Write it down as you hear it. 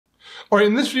All right,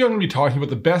 in this video, I'm going to be talking about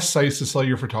the best sites to sell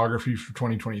your photography for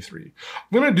 2023.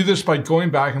 I'm going to do this by going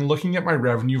back and looking at my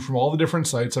revenue from all the different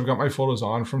sites I've got my photos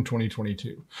on from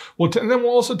 2022. And then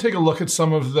we'll also take a look at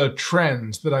some of the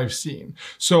trends that I've seen.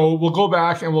 So we'll go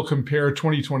back and we'll compare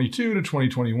 2022 to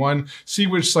 2021, see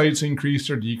which sites increased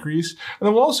or decreased. And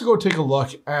then we'll also go take a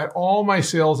look at all my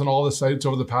sales and all the sites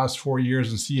over the past 4 years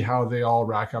and see how they all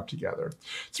rack up together.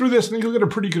 Through this, I think you'll get a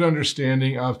pretty good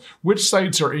understanding of which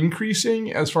sites are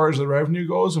increasing as far as the revenue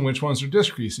goes and which ones are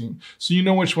decreasing, so you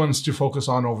know which ones to focus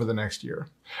on over the next year.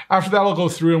 After that, I'll go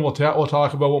through and we'll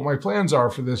talk about what my plans are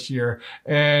for this year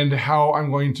and how I'm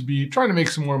going to be trying to make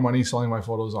some more money selling my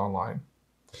photos online.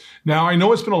 Now, I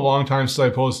know it's been a long time since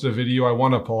I posted a video. I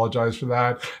want to apologize for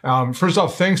that. First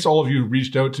off, thanks to all of you who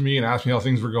reached out to me and asked me how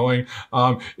things were going.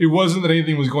 It wasn't that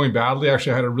anything was going badly.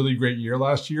 Actually, I had a really great year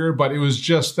last year, but it was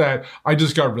just that I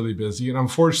just got really busy. And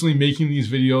unfortunately, making these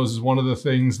videos is one of the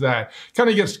things that kind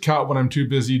of gets cut when I'm too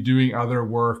busy doing other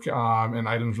work and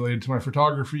items related to my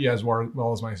photography as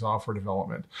well as my software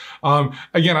development.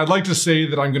 Again, I'd like to say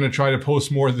that I'm going to try to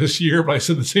post more this year, but I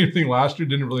said the same thing last year. It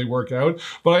didn't really work out.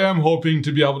 But I am hoping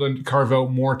to be able to carve out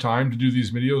more time to do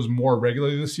these videos more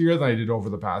regularly this year than I did over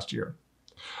the past year.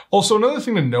 Also, another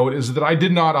thing to note is that I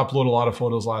did not upload a lot of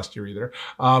photos last year either.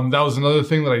 That was another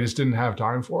thing that I just didn't have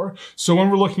time for. So when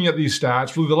we're looking at these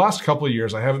stats, really the last couple of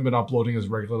years, I haven't been uploading as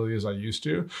regularly as I used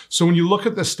to. So when you look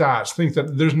at the stats, think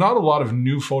that there's not a lot of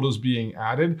new photos being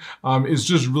added. It's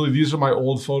just really, these are my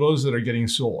old photos that are getting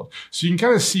sold. So you can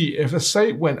kind of see if a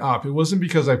site went up, it wasn't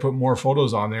because I put more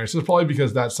photos on there. It's just probably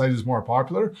because that site is more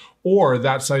popular or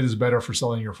that site is better for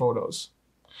selling your photos.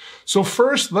 So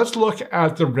first, let's look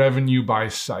at the revenue by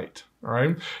site, all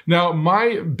right? Now,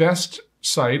 my best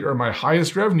site or my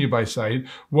highest revenue by site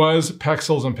was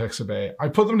Pexels and Pixabay. I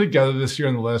put them together this year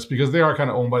in the list because they are kind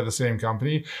of owned by the same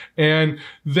company and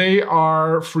they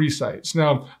are free sites.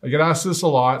 Now, I get asked this a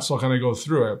lot, so I'll kind of go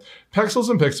through it. Pexels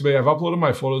and Pixabay, I've uploaded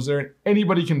my photos there and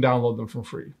anybody can download them for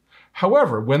free.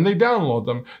 However, when they download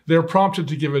them, they're prompted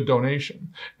to give a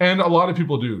donation. And a lot of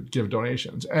people do give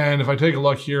donations. And if I take a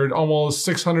look here, almost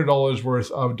 $600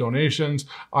 worth of donations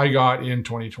I got in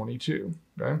 2022.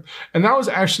 Okay? And that was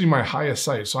actually my highest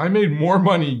site. So I made more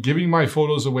money giving my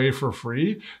photos away for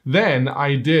free than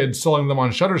I did selling them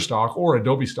on Shutterstock or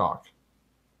Adobe Stock.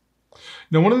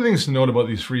 Now, one of the things to note about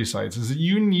these free sites is that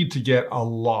you need to get a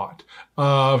lot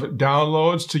of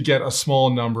downloads to get a small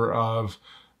number of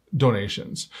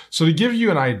donations. So to give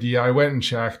you an idea, I went and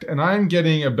checked and I'm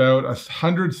getting about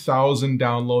 100,000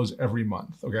 downloads every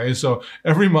month. Okay. So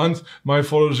every month my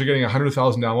photos are getting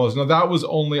 100,000 downloads. Now that was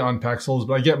only on Pexels,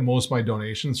 but I get most of my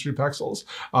donations through Pexels.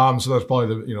 So that's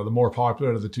probably the more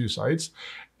popular of the two sites.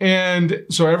 And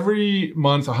so every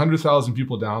month, 100,000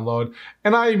 people download,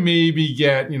 and I maybe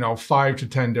get, 5 to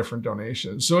 10 different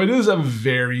donations. So it is a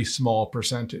very small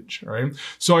percentage, right?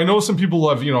 So I know some people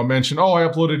have, mentioned, oh, I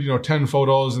uploaded, 10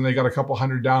 photos and they got a couple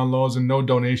hundred downloads and no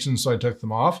donations, so I took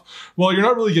them off. Well, you're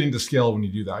not really getting to scale when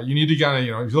you do that. You need to kind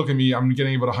of, if you look at me, I'm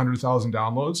getting about 100,000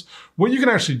 downloads. What you can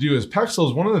actually do is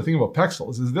Pexels, one of the things about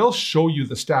Pexels is they'll show you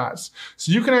the stats.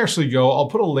 So you can actually go, I'll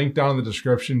put a link down in the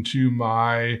description to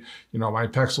my, my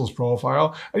Pexels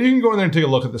profile, and you can go in there and take a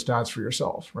look at the stats for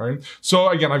yourself, right? So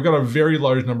again, I've got a very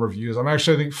large number of views. I'm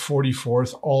actually, I think,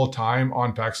 44th all time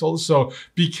on Pexels. So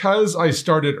because I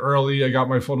started early, I got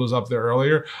my photos up there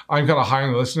earlier, I'm kind of high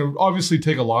on the list. And it would obviously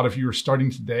take a lot if you were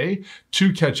starting today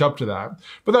to catch up to that.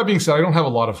 But that being said, I don't have a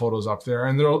lot of photos up there,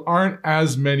 and there aren't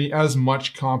as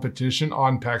much competition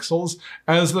on Pexels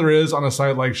as there is on a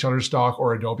site like Shutterstock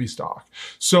or Adobe Stock.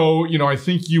 So, I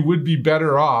think you would be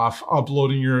better off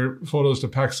uploading your photos to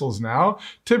Pexels now,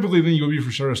 typically than you would be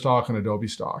for Shutterstock and Adobe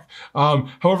Stock.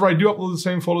 However, I do upload the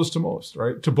same photos to most,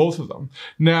 right? To both of them.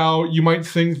 Now, you might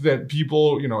think that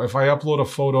people, if I upload a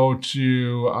photo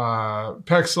to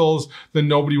Pexels, then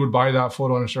nobody would buy that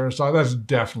photo on Shutterstock. That's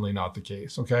definitely not the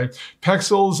case, okay?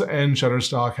 Pexels and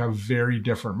Shutterstock have very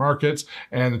different markets,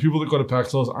 and the people that go to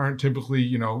Pexels aren't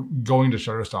typically, going to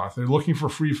Shutterstock. They're looking for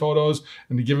free photos,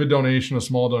 and to give a donation, a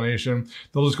small donation,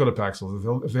 they'll just go to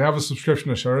Pexels. If they have a subscription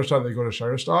to Shutterstock, they go to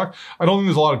Shutterstock. I don't think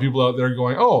there's a lot of people out there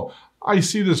going, oh, I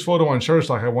see this photo on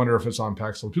Shutterstock, I wonder if it's on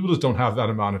Pexels. People just don't have that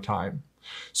amount of time.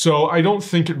 So I don't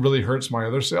think it really hurts my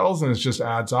other sales, and it just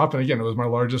adds up. And again, it was my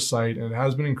largest site, and it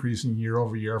has been increasing year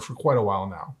over year for quite a while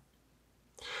now.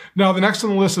 Now, the next on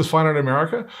the list is Fine Art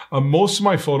America. Most of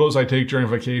my photos I take during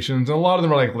vacations, and a lot of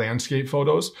them are like landscape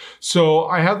photos. So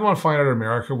I have them on Fine Art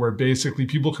America where basically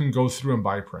people can go through and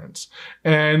buy prints.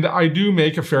 And I do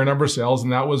make a fair number of sales,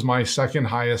 and that was my second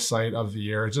highest site of the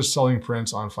year, just selling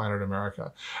prints on Fine Art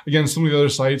America. Again, some of the other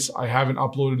sites I haven't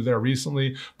uploaded there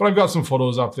recently, but I've got some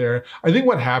photos up there. I think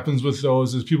what happens with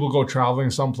those is people go traveling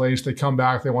someplace, they come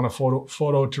back, they want a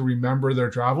photo to remember their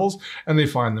travels, and they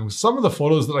find them. Some of the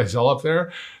photos that I sell up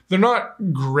there, they're not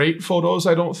great photos,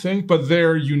 I don't think, but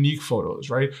they're unique photos,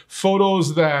 right?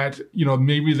 Photos that,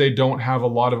 maybe they don't have a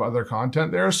lot of other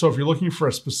content there. So if you're looking for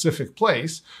a specific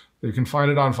place, they can find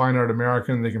it on Fine Art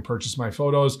America and they can purchase my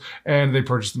photos, and they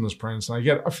purchase them as prints. And I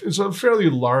get it's a fairly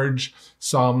large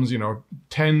sums, $10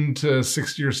 to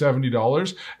 $60 or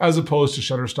 $70, as opposed to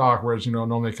Shutterstock, where it's,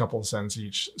 normally a couple of cents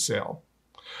each sale.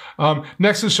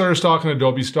 Next is Shutterstock and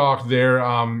Adobe Stock. There,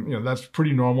 that's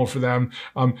pretty normal for them.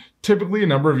 Typically, a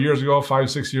number of years ago,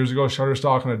 5-6 years ago,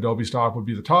 Shutterstock and Adobe Stock would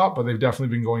be the top, but they've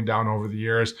definitely been going down over the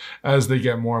years as they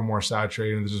get more and more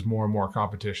saturated, and there's just more and more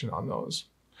competition on those.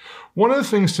 One of the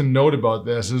things to note about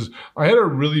this is I had a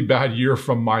really bad year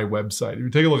from my website. If you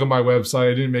take a look at my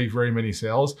website, I didn't make very many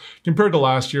sales. Compared to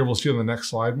last year, we'll see on the next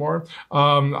slide more,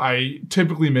 I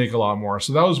typically make a lot more.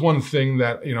 So that was one thing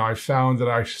that, I found that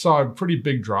I saw a pretty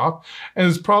big drop. And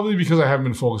it's probably because I haven't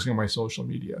been focusing on my social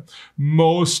media.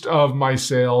 Most of my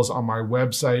sales on my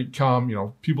website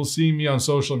come, people seeing me on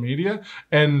social media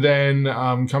and then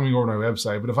coming over to my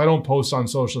website. But if I don't post on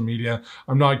social media,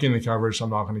 I'm not getting the coverage, so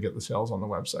I'm not going to get the sales on the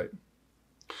website.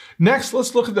 Next,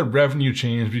 let's look at the revenue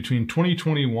change between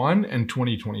 2021 and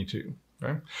 2022.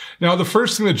 Okay. Now, the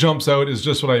first thing that jumps out is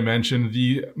just what I mentioned,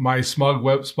 my SmugMug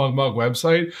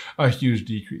website, a huge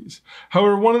decrease.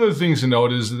 However, one of the things to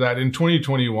note is that in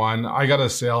 2021, I got a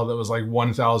sale that was like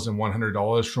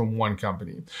 $1,100 from one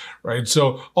company, right?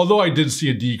 So although I did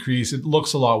see a decrease, it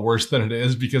looks a lot worse than it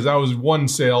is because that was one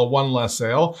less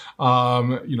sale,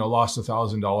 lost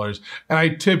 $1,000. And I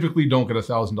typically don't get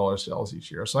 $1,000 sales each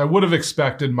year. So I would have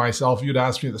expected myself, if you'd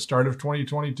asked me at the start of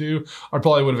 2022, I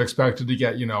probably would have expected to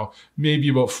get, maybe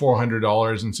about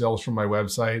 $400 in sales from my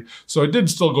website. So it did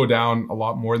still go down a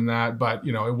lot more than that, but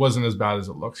it wasn't as bad as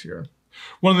it looks here.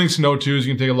 One of the things to note too is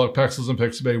you can take a look, Pexels and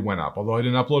Pixabay went up. Although I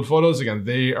didn't upload photos, again,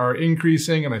 they are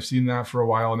increasing, and I've seen that for a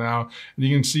while now. And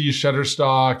you can see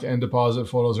Shutterstock and Deposit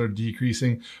photos are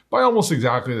decreasing by almost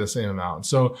exactly the same amount.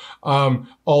 So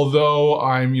although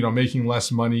I'm making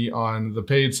less money on the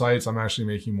paid sites, I'm actually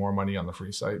making more money on the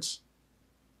free sites.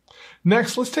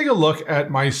 Next, let's take a look at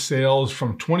my sales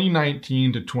from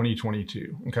 2019 to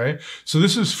 2022, okay? So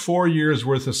this is 4 years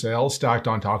worth of sales stacked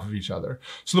on top of each other.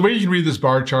 So the way you can read this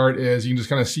bar chart is you can just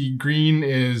kind of see green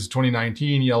is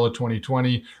 2019, yellow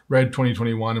 2020, red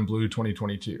 2021, and blue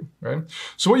 2022, right?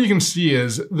 So what you can see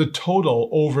is the total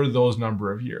over those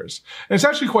number of years. And it's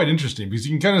actually quite interesting because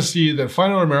you can kind of see that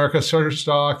Fine Art America,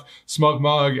 Shutterstock,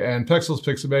 SmugMug, and Pexels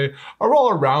Pixabay are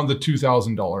all around the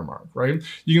 $2,000 mark, right?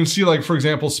 You can see, like, for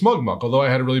example, SmugMug. Although I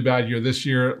had a really bad year this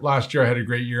year, last year I had a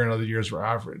great year and other years were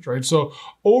average, right? So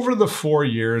over the 4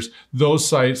 years, those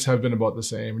sites have been about the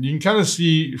same. And you can kind of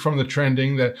see from the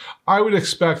trending that I would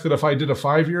expect that if I did a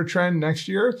 5-year trend next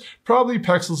year, probably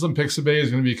Pexels and Pixabay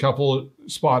is going to be a couple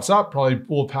spots up, probably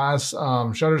will pass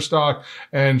Shutterstock,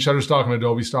 and Shutterstock and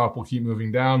Adobe Stock will keep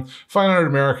moving down. Fine Art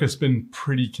America has been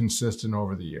pretty consistent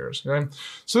over the years, okay?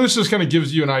 So this just kind of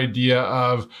gives you an idea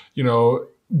of,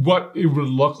 what it would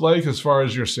look like as far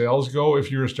as your sales go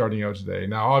if you were starting out today.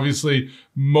 Now, obviously,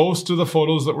 most of the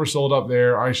photos that were sold up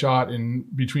there, I shot in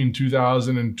between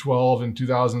 2012 and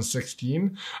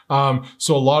 2016.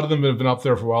 So a lot of them have been up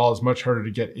there for a while. It's much harder to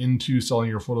get into selling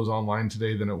your photos online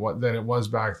today than it was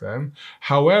back then.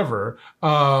 However,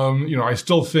 I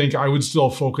still think I would still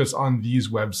focus on these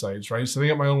websites, right?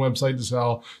 Setting up my own website to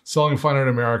sell, selling Fine Art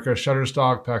America,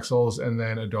 Shutterstock, Pexels, and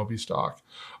then Adobe Stock.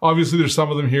 Obviously, there's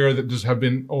some of them here that just have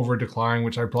been over decline,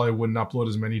 which I probably wouldn't upload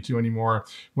as many to anymore.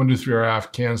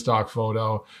 123RF, Can Stock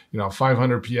Photo,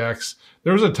 500px.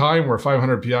 There was a time where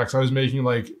 500px, I was making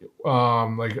like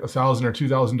 $1,000 or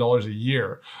 $2,000 a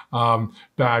year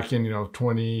back in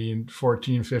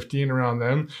 2014, 15, around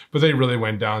then. But they really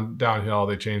went downhill.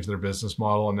 They changed their business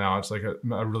model, and now it's like a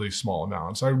really small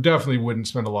amount. So I definitely wouldn't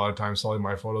spend a lot of time selling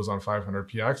my photos on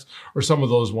 500px or some of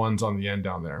those ones on the end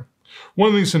down there. One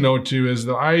of the things to note too is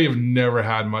that I have never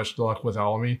had much luck with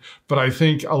Alamy, but I've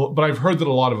heard that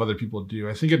a lot of other people do.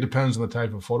 I think it depends on the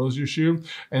type of photos you shoot,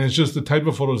 and it's just the type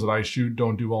of photos that I shoot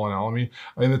don't do well in Alamy.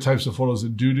 I think the types of photos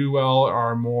that do well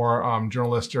are more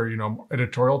journalist or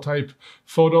editorial type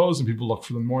photos, and people look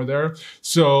for them more there.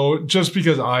 So just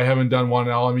because I haven't done one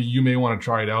in Alamy, you may want to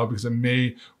try it out because it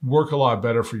may work a lot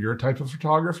better for your type of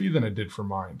photography than it did for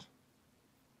mine.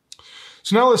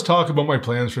 So now let's talk about my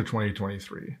plans for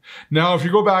 2023. Now, if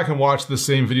you go back and watch the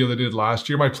same video that I did last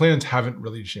year, my plans haven't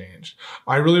really changed.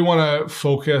 I really want to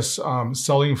focus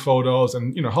selling photos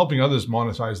and helping others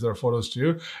monetize their photos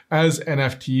too as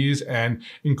NFTs and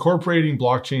incorporating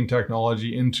blockchain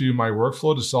technology into my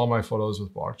workflow to sell my photos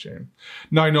with blockchain.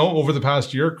 Now, I know over the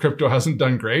past year, crypto hasn't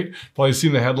done great. Probably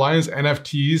seen the headlines.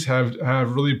 NFTs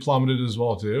have really plummeted as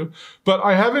well too. But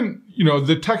I haven't,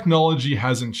 the technology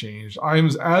hasn't changed.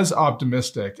 I'm as optimistic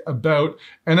about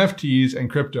NFTs and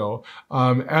crypto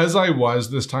as I was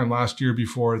this time last year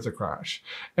before the crash.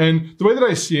 And the way that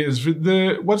I see it is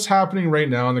what's happening right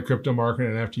now in the crypto market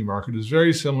and NFT market is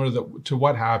very similar to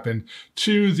what happened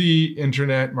to the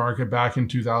internet market back in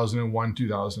 2001,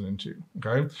 2002.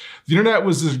 Okay. The internet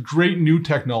was this great new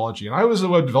technology. And I was a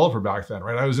web developer back then,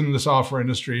 right? I was in the software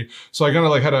industry. So I kind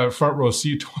of had a front row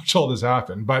seat to watch all this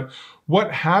happen. But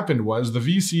what happened was the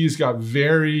VCs got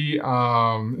very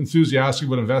enthusiastic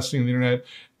about investing in the internet.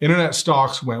 Internet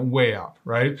stocks went way up,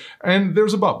 right? And there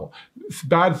was a bubble.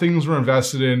 Bad things were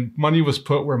invested in. Money was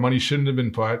put where money shouldn't have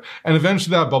been put. And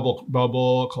eventually that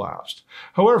bubble collapsed.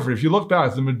 However, if you look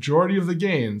back, the majority of the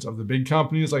gains of the big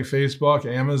companies like Facebook,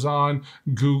 Amazon,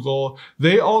 Google,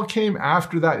 they all came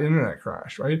after that internet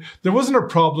crash, right? There wasn't a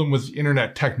problem with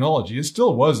internet technology. It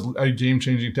still was a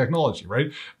game-changing technology,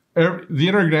 right? The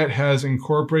internet has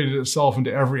incorporated itself into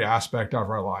every aspect of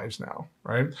our lives now,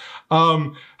 right?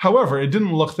 However, it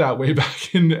didn't look that way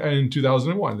back in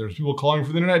 2001. There's people calling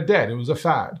for the internet dead. It was a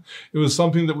fad. It was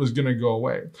something that was going to go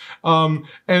away. And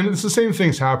it's the same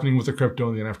things happening with the crypto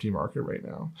and the NFT market right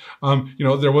now.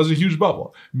 There was a huge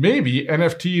bubble. Maybe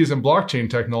NFTs and blockchain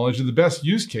technology, the best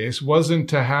use case wasn't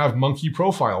to have monkey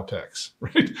profile pics,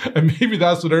 right? And maybe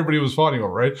that's what everybody was fighting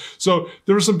over, right? So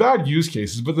there were some bad use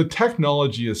cases, but the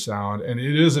technology is sound, and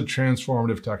it is a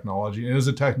transformative technology. It is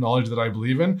a technology that I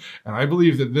believe in, and I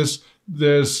believe that this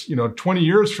 20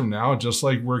 years from now, just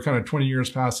like we're kind of 20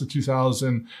 years past the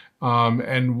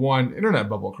 2001 internet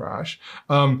bubble crash,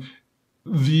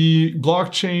 the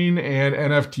blockchain and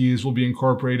NFTs will be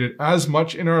incorporated as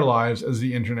much in our lives as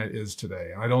the internet is today.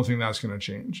 And I don't think that's going to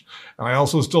change. And I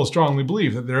also still strongly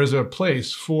believe that there is a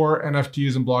place for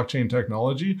NFTs and blockchain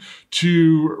technology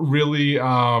to really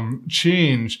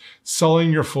change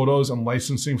selling your photos and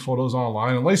licensing photos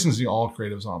online and licensing all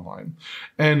creatives online.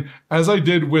 And as I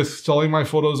did with selling my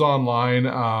photos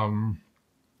online,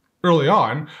 early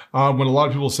on, when a lot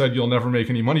of people said you'll never make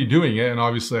any money doing it, and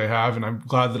obviously I have, and I'm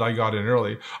glad that I got in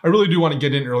early. I really do want to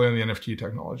get in early on the NFT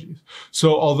technologies.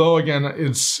 So although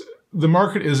again, the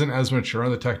market isn't as mature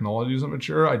and the technology isn't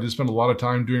mature, I did spend a lot of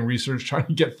time doing research, trying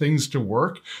to get things to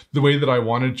work the way that I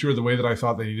wanted to or the way that I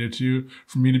thought they needed to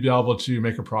for me to be able to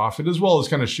make a profit, as well as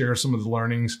kind of share some of the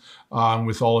learnings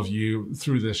with all of you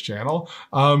through this channel.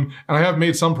 And I have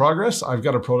made some progress. I've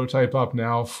got a prototype up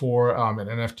now for an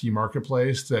NFT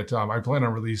marketplace that I plan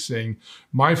on releasing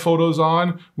my photos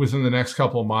on within the next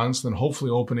couple of months, then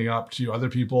hopefully opening up to other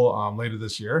people later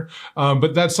this year.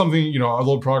 But that's something,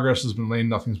 although progress has been made,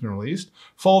 nothing's been released.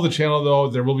 Follow the channel though.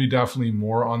 There will be definitely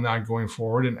more on that going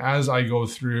forward. And as I go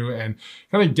through and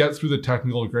kind of get through the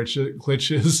technical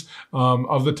glitches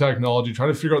of the technology, try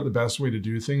to figure out the best way to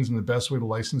do things and the best way to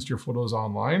license your photos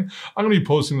online, I'm going to be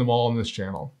posting them all on this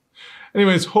channel.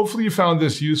 Anyways, hopefully you found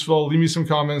this useful. Leave me some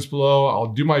comments below. I'll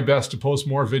do my best to post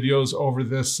more videos over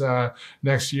this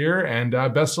next year, and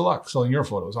best of luck selling your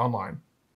photos online.